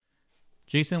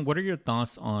Jason, what are your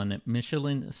thoughts on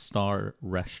Michelin-star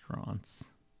restaurants?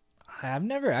 I've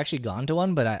never actually gone to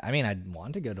one, but I mean, I'd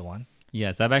want to go to one.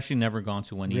 Yes, I've actually never gone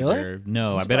to one Really? either.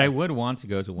 No, I'm I bet I surprised. would want to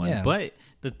go to one. Yeah. But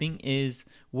the thing is,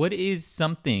 what is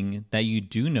something that you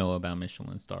do know about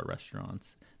Michelin-star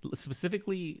restaurants?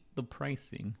 Specifically, the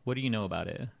pricing. What do you know about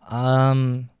it?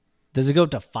 Does it go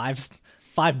up to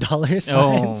 $5?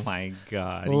 Oh my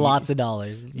God. Lots of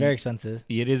dollars. It's very expensive.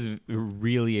 It is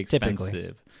really expensive.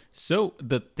 Typically. So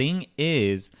the thing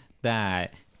is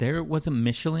that there was a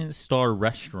Michelin-star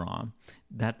restaurant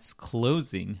that's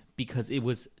closing because it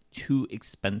was too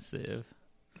expensive.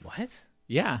 What?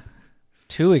 Yeah,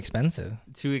 Too expensive.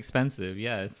 too expensive.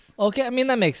 Yes. Okay, I mean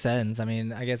that makes sense. I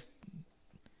mean, I guess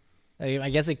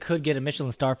it could get a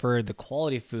Michelin star for the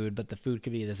quality food, but the food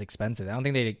could be this expensive. I don't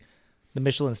think the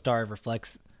Michelin star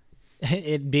reflects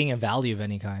it being a value of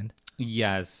any kind.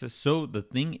 Yes. So the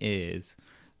thing is,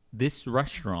 this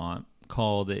restaurant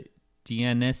called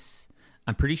DNS,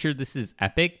 I'm pretty sure this is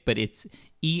Epic, but it's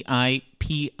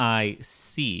EIPIC.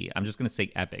 I'm just going to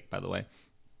say Epic, by the way.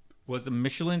 Was a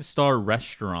Michelin star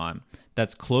restaurant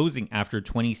that's closing after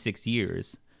 26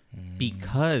 years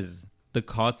because the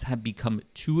costs have become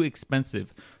too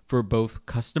expensive for both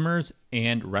customers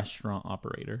and restaurant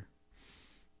operator.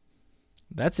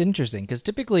 That's interesting because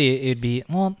typically it'd be,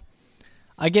 well,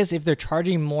 I guess if they're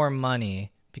charging more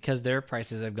money because their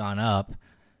prices have gone up,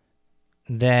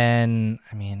 then,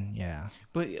 I mean, yeah.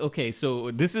 But okay,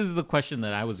 so this is the question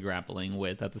that I was grappling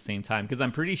with at the same time, because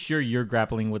I'm pretty sure you're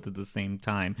grappling with it at the same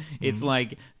time. It's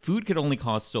like food could only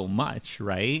cost so much,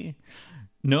 right?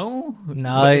 No?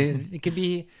 No, it could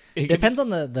be, It could depends on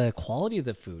the quality of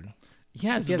the food.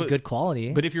 Yes, If you have good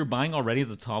quality. but if you're buying already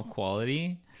the top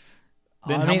quality,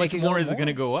 then I how mean, it much could go more is it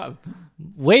going to more. go up?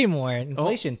 Way more.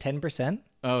 Inflation, 10%?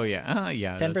 Oh, yeah.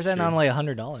 Yeah. 10% on like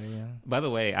 $100, yeah. By the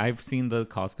way, I've seen the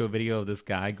Costco video of this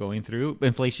guy going through.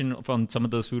 Inflation from some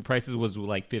of those food prices was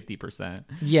like 50%.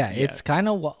 Yeah, it's kind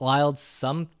of wild.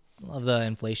 Some of the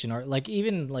inflation, or like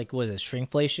even like what is it,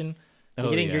 shrinkflation?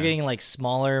 You're getting like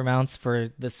smaller amounts for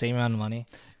the same amount of money.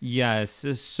 Yes.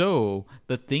 So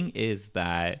the thing is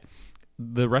that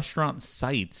the restaurant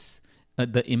cites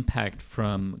the impact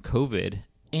from COVID,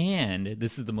 and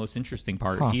this is the most interesting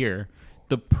part here,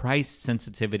 the price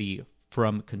sensitivity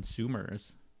from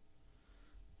consumers.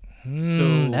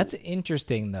 So That's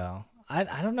interesting though.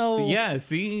 I don't know yeah,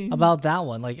 see about that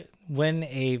one. Like when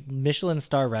a Michelin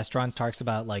star restaurant talks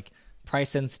about like price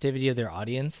sensitivity of their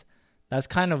audience, that's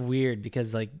kind of weird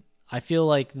because like I feel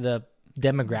like the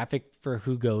demographic for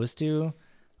who goes to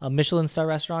a Michelin star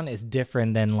restaurant is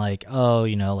different than like, oh,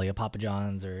 you know, like a Papa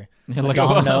John's or like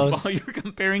Domino's. you're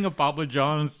comparing a Papa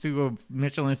John's to a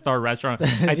Michelin star restaurant.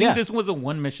 I think this was a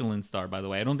 1 Michelin star, by the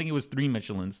way. I don't think it was 3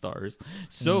 Michelin stars.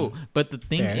 So, but the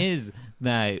thing Fair. is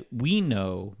that we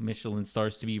know Michelin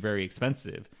stars to be very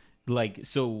expensive. Like,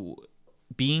 so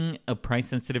being a price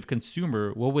sensitive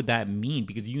consumer, what would that mean?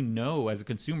 Because you know, as a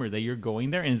consumer, that you're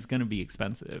going there and it's going to be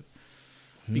expensive.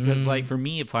 Because, like, for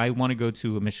me, if I want to go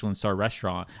to a Michelin star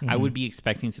restaurant, I would be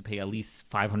expecting to pay at least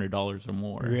 $500 or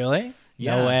more. Really?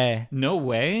 Yeah. No way. No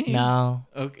way? No.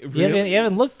 Okay. You Really?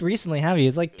 haven't looked recently, have you?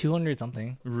 It's like 200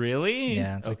 something. Really?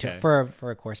 Yeah, it's like okay. for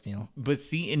a course meal. But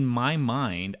see, in my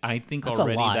mind, I think That's a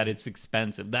already lot. that it's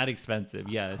expensive. That expensive,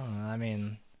 yes. I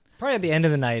mean, probably at the end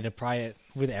of the night to try it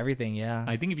with everything. Yeah,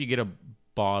 I think if you get a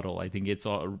bottle, I think it's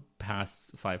all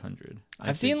past 500.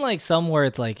 I've seen like some where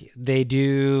it's like they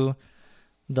do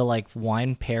the like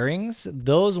wine pairings.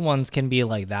 Those ones can be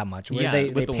like that much. Where they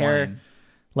with the pair wine.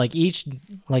 like each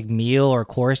like meal or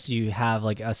course you have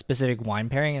like a specific wine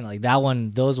pairing, and like that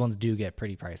one, those ones do get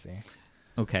pretty pricey.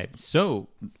 Okay, so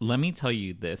let me tell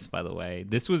you this, by the way.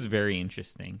 This was very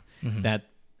interesting that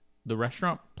the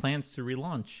restaurant plans to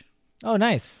relaunch, Oh,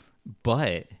 nice.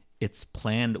 but it's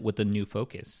planned with a new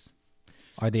focus.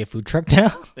 Are they a food truck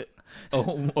now?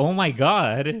 Oh my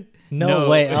God! No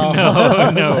way. Oh. No, I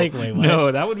was no, like, wait, what?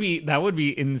 no. That would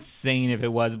be insane if it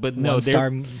was. But no, One they're- star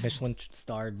Michelin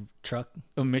starred truck.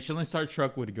 a Michelin star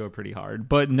truck would go pretty hard.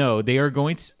 But no, they are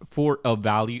going for a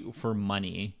value for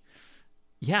money.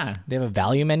 Yeah. They have a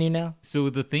value menu now. So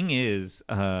the thing is,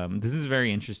 this is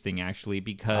very interesting actually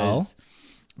because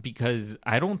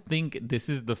I don't think this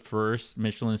is the first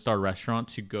Michelin star restaurant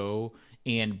to go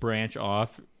and branch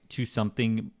off to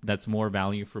something that's more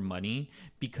value for money,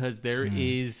 because there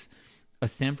is a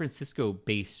San Francisco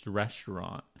based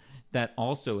restaurant that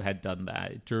also had done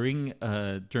that during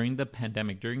the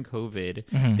pandemic, during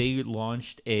COVID. They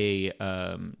launched a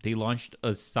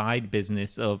side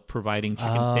business of providing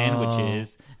chicken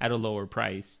sandwiches at a lower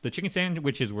price. The chicken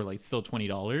sandwiches were like still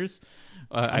 $20.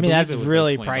 I mean, that's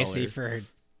really pricey for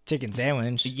chicken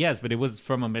sandwich. Yes, but it was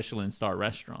from a Michelin-star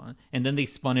restaurant, and then they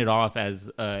spun it off as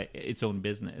its own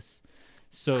business.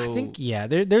 So I think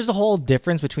there's a whole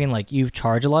difference between like you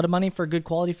charge a lot of money for good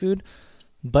quality food,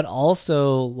 but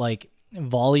also like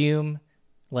volume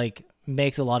like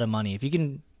makes a lot of money. If you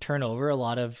can turn over a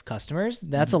lot of customers,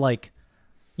 that's a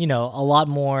lot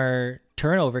more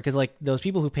turnover, because like those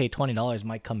people who pay $20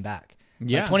 might come back.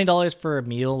 Yeah, like $20 for a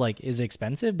meal like is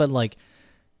expensive, but like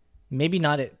maybe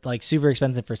not like super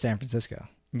expensive for San Francisco.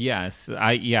 Yes,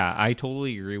 I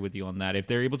totally agree with you on that. If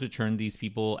they're able to churn these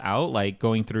people out, like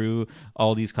going through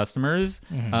all these customers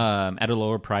at a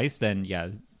lower price, then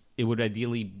it would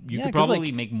ideally could probably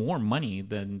like, make more money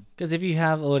than, because if you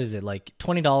have what is it like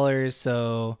 $20,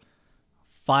 so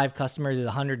 5 customers is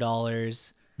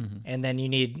 $100, and then you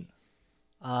need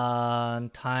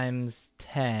times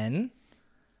 10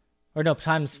 or no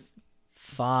times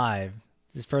 5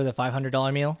 is for the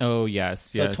 $500 meal. Oh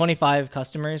yes, so 25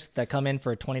 customers that come in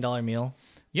for a $20 meal.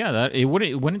 Yeah, that it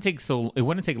wouldn't take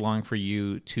long for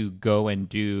you to go and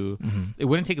do. It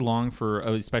wouldn't take long for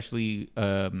especially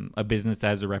a business that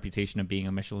has a reputation of being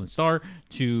a Michelin star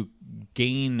to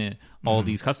gain all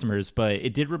these customers. But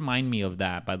it did remind me of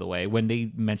that, by the way, when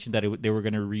they mentioned that they were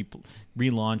going to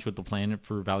relaunch with the plan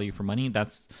for value for money.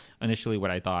 That's initially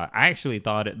what I thought. I actually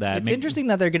thought that it's interesting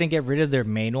that they're going to get rid of their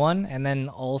main one and then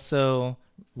also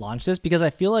launch this, because I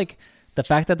feel like the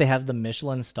fact that they have the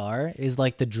Michelin star is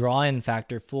like the draw-in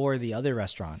factor for the other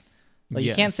restaurant. Like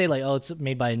you can't say like, oh, it's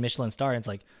made by a Michelin star. It's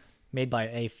like made by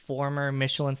a former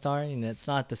Michelin star, and it's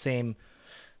not the same.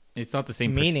 It's not the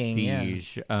same meaning,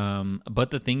 prestige. Yeah.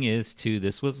 But the thing is, too,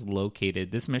 this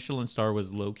Michelin star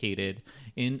was located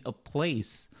in a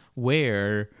place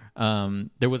where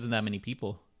there wasn't that many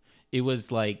people. It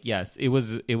was like, yes, it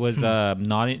was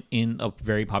not in a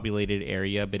very populated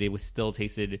area, but it was still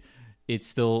tasted. It's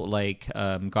still like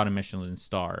got a Michelin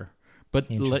star. But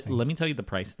let me tell you the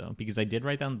price, though, because I did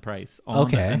write down the price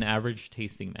on an average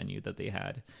tasting menu that they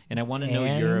had. And I want to know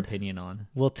your opinion on.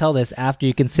 We'll tell this after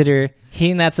you consider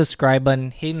hitting that subscribe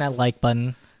button, hitting that like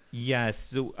button. Yes.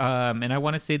 So, and I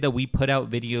want to say that we put out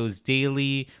videos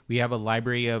daily. We have a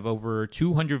library of over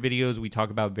 200 videos. We talk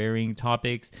about varying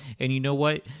topics. And you know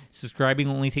what? Subscribing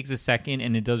only takes a second,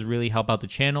 and it does really help out the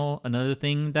channel. Another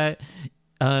thing that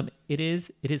it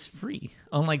is free,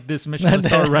 unlike this Michelin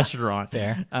star restaurant.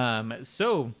 Fair.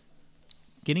 So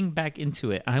getting back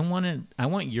into it, I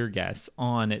want your guess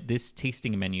on this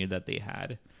tasting menu that they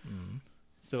had.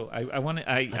 So I want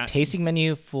a tasting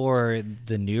menu for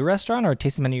the new restaurant or a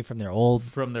tasting menu from their old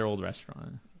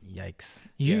restaurant. Yikes!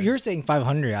 You're saying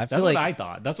 500. That's what I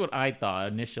thought. That's what I thought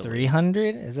initially.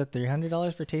 300? Is that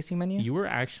 $300 for tasting menu? You were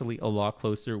actually a lot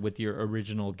closer with your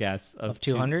original guess of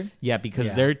 200. Yeah,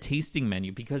 because their tasting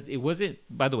menu, because it wasn't.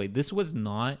 By the way, this was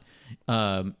not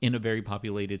in a very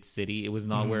populated city. It was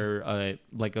not where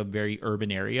like a very urban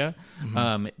area.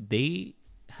 They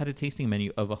had a tasting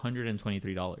menu of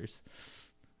 $123.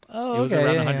 Oh, it was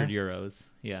around 100 euros.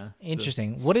 Yeah.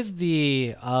 Interesting. So. What is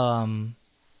the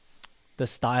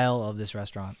style of this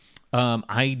restaurant?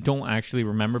 I don't actually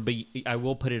remember, but I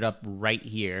will put it up right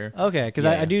here. Okay, because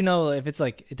I do know if it's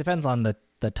like, it depends on the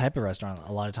type of restaurant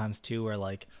a lot of times too, where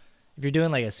like if you're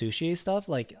doing like a sushi stuff,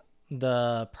 like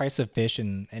the price of fish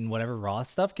and whatever raw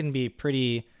stuff can be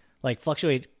pretty like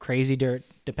fluctuate crazy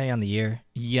depending on the year.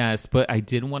 Yes, but I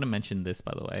did want to mention this,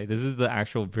 by the way. This is the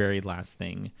actual very last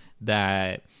thing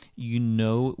that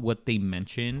what they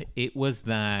mentioned. It was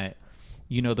that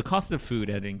the cost of food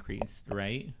had increased,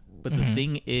 right? But the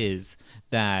thing is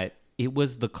that it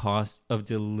was the cost of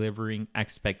delivering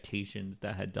expectations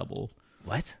that had doubled.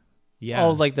 What? Yeah.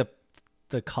 Oh, like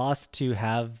the cost to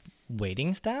have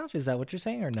waiting staff? Is that what you're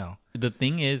saying, or no? The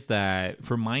thing is that,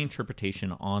 for my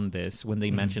interpretation on this, when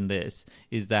they mention this,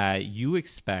 is that you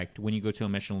expect when you go to a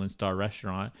Michelin star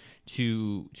restaurant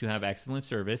to have excellent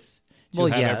service, to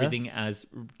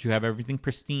have everything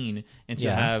pristine, and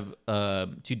to have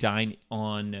to dine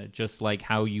on just like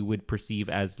how you would perceive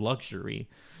as luxury.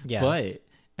 Yeah. But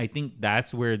I think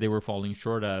that's where they were falling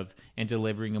short of, and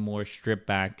delivering a more stripped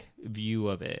back view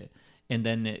of it. And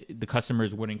then the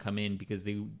customers wouldn't come in because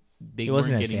it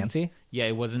wasn't as fancy. Yeah,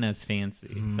 it wasn't as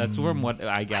fancy. That's from what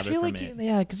I gathered from it.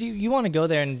 Yeah, because you want to go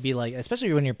there and be like,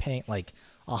 especially when you're paying like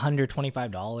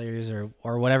 $125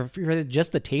 or whatever for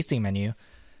just the tasting menu.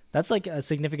 That's like a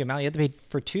significant amount. You have to pay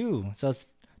for 2, so it's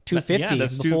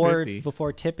 $250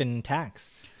 before tip and tax.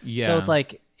 Yeah. So it's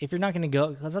like, if you're not going to go,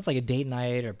 because that's like a date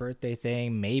night or birthday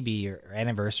thing, maybe, or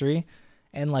anniversary,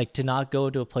 and like to not go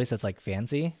to a place that's like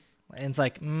fancy, and it's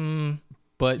like,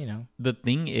 but the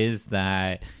thing is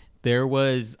that There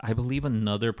was, I believe,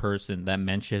 another person that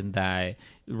mentioned that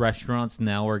restaurants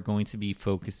now are going to be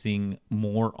focusing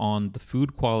more on the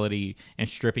food quality and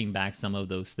stripping back some of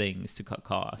those things to cut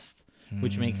costs,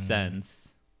 which makes sense.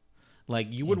 Like,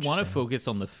 you would want to focus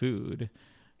on the food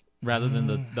rather than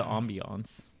the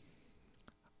ambiance.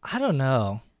 I don't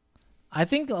know. I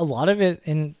think a lot of it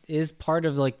is part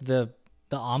of like the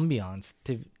ambiance,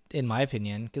 in my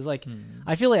opinion, because like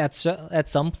I feel like at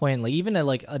some point, like even at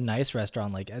like a nice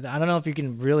restaurant, like I don't know if you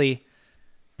can really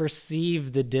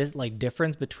perceive the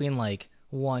difference between like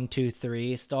 1, 2,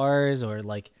 3 stars or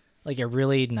like a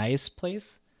really nice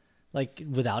place, like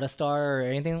without a star or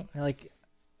anything. Like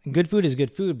good food is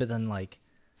good food, but then like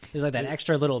there's like that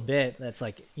extra little bit that's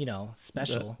like,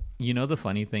 special. The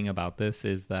funny thing about this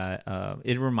is that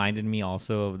it reminded me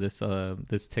also of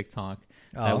this TikTok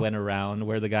that went around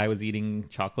where the guy was eating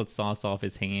chocolate sauce off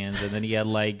his hands, and then he had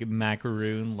like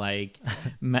macaroon, like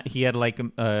he had like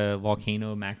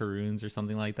volcano macaroons or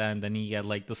something like that, and then he had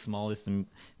like the smallest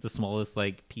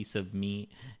like piece of meat,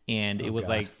 and it was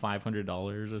like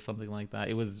 $500 or something like that.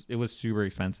 It was super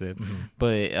expensive,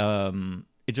 but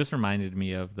it just reminded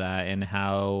me of that and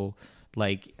how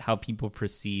people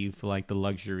perceive like the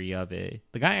luxury of it.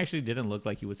 The guy actually didn't look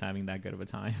like he was having that good of a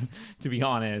time, to be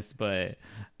honest. But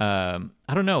I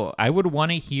don't know. I would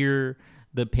want to hear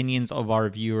the opinions of our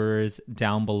viewers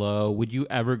down below. Would you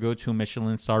ever go to a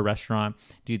Michelin-star restaurant?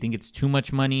 Do you think it's too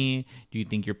much money? Do you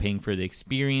think you're paying for the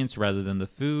experience rather than the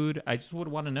food? I just would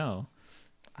want to know.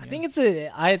 I think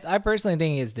I personally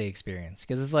think it's the experience,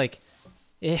 because it's like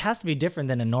it has to be different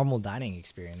than a normal dining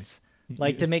experience,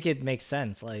 like to make it make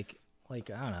sense. Like I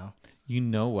don't know. You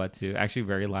know what? To actually,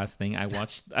 very last thing, I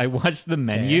watched the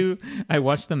menu. Okay. I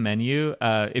watched the menu.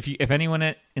 If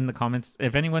anyone in the comments,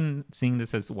 if anyone seeing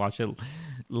this has watched it,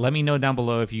 let me know down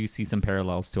below if you see some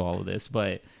parallels to all of this.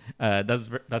 But that's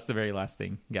the very last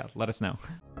thing. Yeah, let us know.